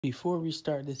Before we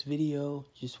start this video,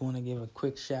 just want to give a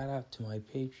quick shout out to my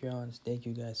Patreons. Thank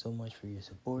you guys so much for your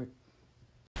support.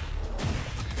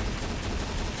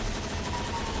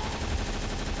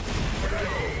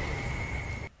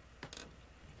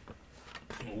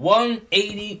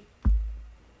 $180,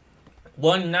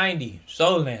 $190,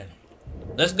 Solan.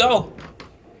 Let's go.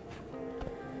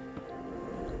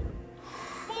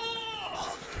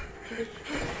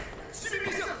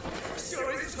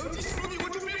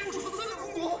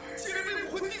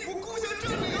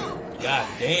 God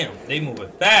damn, they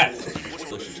moving fast.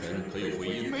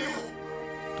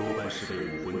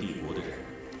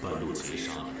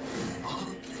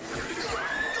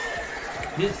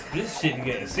 This shit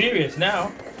getting serious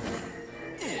now.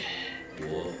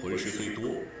 我魂师虽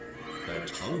多，但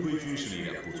常规军事力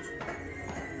量不足。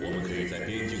我们可以在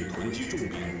边境囤积重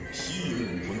兵，吸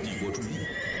引武魂帝国注意，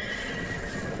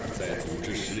再组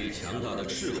织实力强大的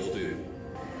斥候队伍。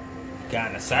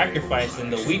Gotta sacrificing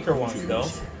the weaker ones though.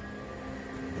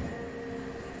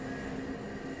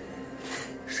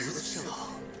 如此甚好，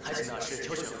还请大师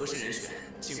挑选合适人选，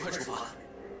尽快出发。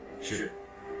是。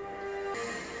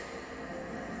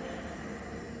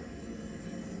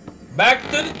 Back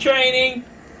to the training.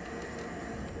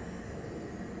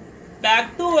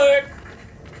 Back to work.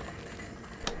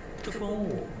 这光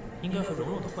物应该和蓉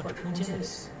蓉的幻之空间类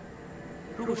似。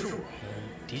如果是我们，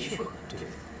的确很难对付。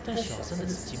但小三的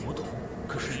紫极魔瞳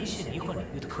可是一切迷幻领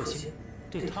域的克星，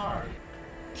对他而言，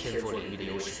天赋领域的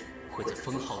优势会在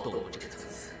封号斗罗这个层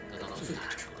次得到最大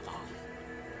程度的发挥。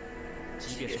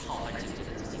即便是浩瀚境界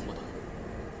的紫极魔瞳，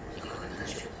也很难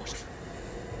确保获胜。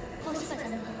放心吧，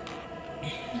三哥。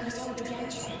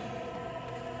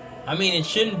 I mean, it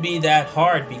shouldn't be that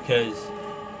hard because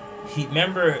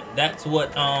remember that's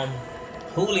what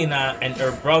Hulina and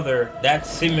her brother, that's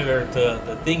similar to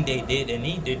the thing they did, and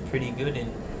he did pretty good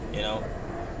in, you know.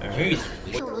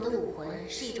 兽罗的武魂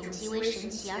是一种极为神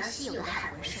奇而稀有的海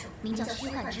魂兽，名叫虚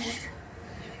幻之石，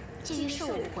介于兽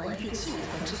武魂与器武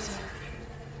魂之间。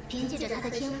凭借着他的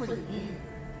天赋领域，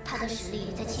他的实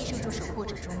力在七圣柱守护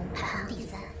者中排行第3。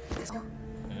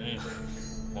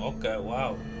Okay,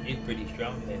 wow, he's pretty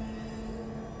strong then.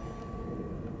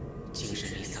 精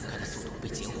神力散开的速度被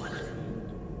减缓了，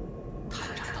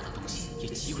探查到的东西也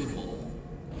极为模糊。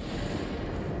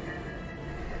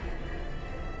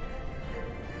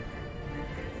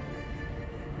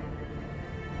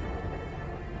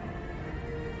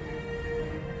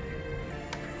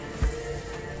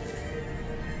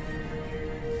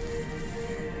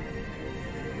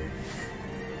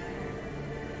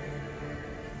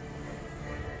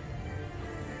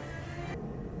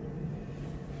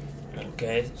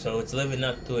Okay, so it's living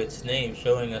up to its name,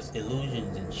 showing us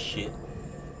illusions and shit.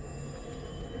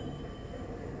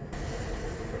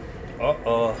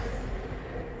 Uh-oh.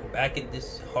 Back at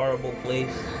this horrible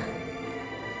place.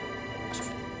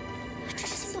 这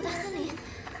是星斗大森林，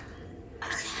而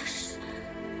且还是……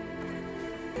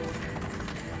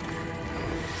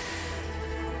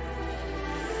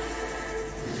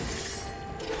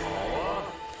好啊，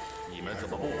你们怎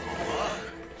么不跑啊？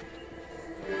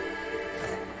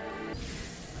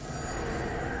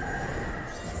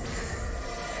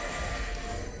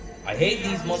 I hate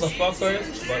these motherfuckers,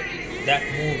 but that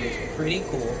move is pretty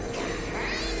cool.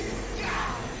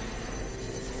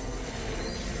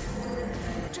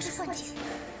 这是幻境。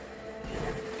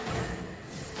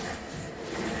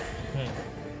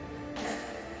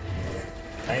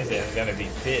Tangzan's gonna be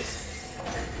pissed.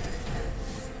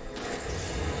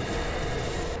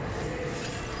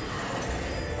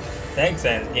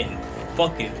 Tangzan's getting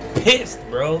fucking pissed,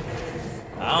 bro.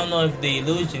 I don't know if the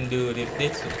illusion dude, if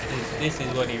this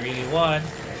is what he really wants.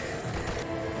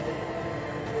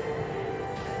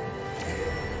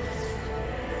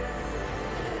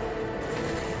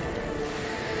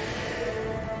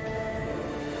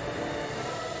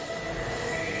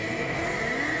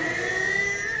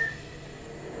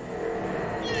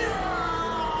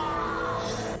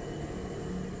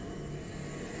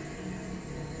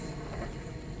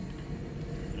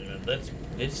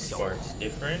 This part's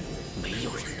different. 没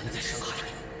有人能再伤害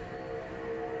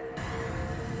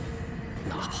你，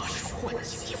哪怕是幻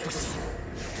境也不行。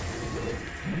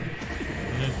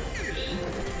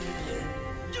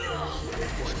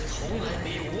我从来没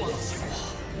有忘记过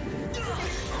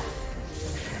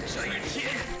这一天，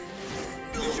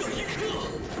这一刻，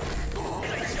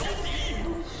在脚底。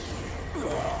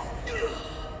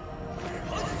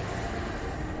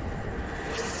我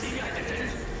心爱的人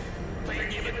被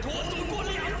你们夺走过2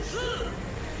次。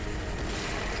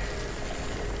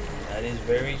 That is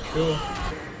very true.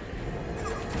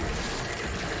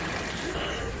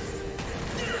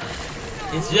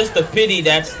 It's just a pity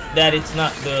that it's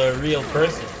not the real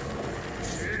person.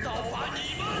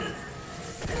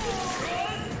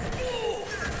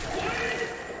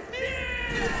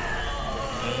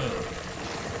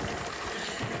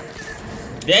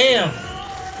 Damn!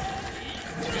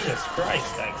 Jesus Christ,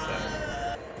 thanks, sir.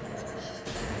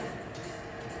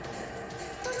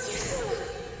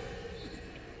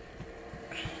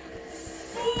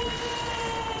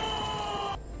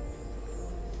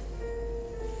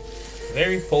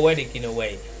 Very poetic in a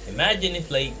way. Imagine if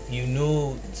like you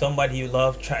knew somebody you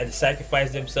love tried to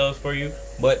sacrifice themselves for you,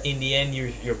 but in the end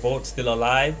you're both still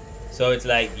alive. So it's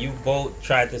like you both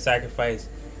tried to sacrifice,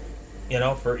 you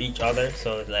know, for each other.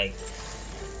 So it's like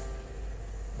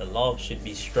the love should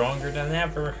be stronger than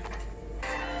ever.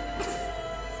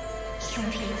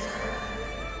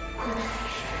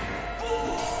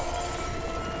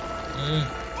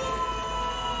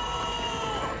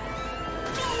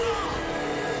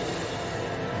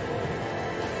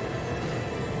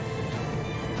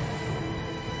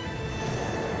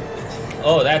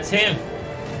 Oh, that's him.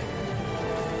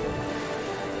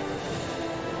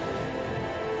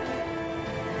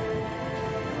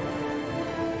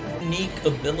 Unique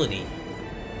ability.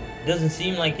 Doesn't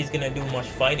seem like he's gonna do much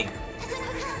fighting.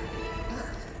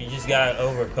 You just gotta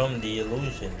overcome the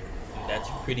illusion. That's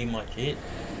pretty much it.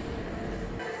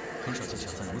 很少见小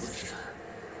三如此之坦，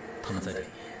他们在这里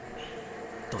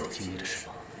到底经历了什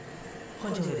么？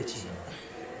幻境类的技能，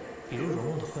比如蓉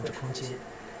蓉的幻之空间，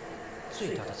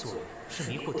最大的作用是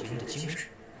迷惑敌人的精神。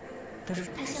但是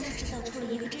它像是制造出了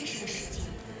一个真实的世界，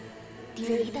敌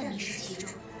人一旦迷失其中，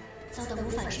遭到无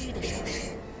法治愈的伤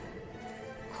势，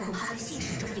恐怕在现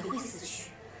实中也会死去。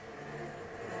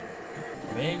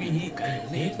 Maybe he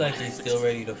seems like he's still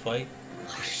ready to fight.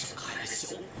 还是伤害了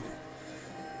小五。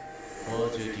挖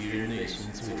掘敌人内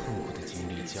心最痛苦的经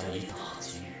历加以打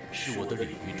击，是我的领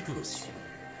域特性。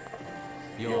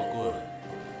要怪，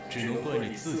只能怪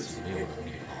你自己没有能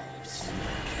力保护心。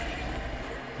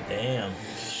Damn.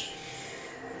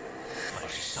 凡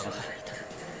是伤害你的人，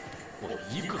我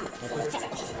一个都不会放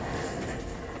过。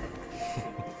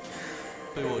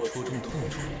被我戳中痛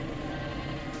处，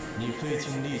你费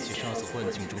尽力气杀死幻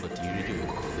境中的敌人又有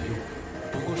何用？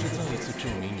不过是再一次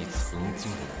证明你曾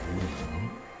经的无能。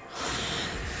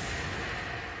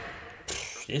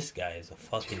 This guy is a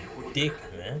fucking dick,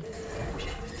 man.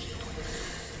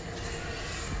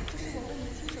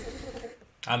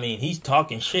 I mean, he's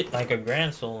talking shit like a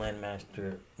Grand Soul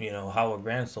Landmaster. You know, how a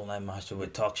Grand Soul Landmaster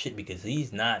would talk shit because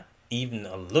he's not even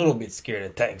a little bit scared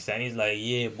of tanks. And he's like,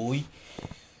 yeah, boy,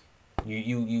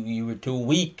 you were too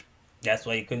weak. That's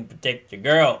why you couldn't protect your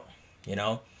girl. You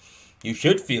know, you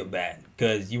should feel bad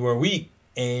because you were weak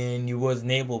and you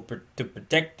wasn't able to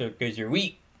protect her because you're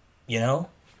weak. You know,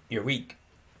 you're weak.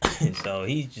 So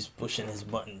he's just pushing his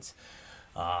buttons.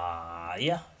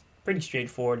 Yeah, pretty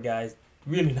straightforward, guys.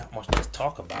 Really not much to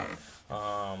talk about.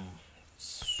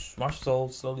 Martial Soul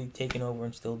slowly taking over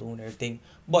and still doing their thing.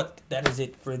 But that is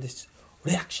it for this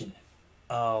reaction.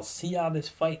 I'll see how this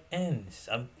fight ends.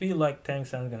 I feel like Tang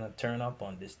San's gonna turn up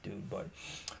on this dude, but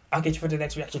I'll get you for the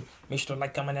next reaction. Make sure to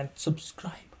like, comment, and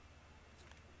subscribe.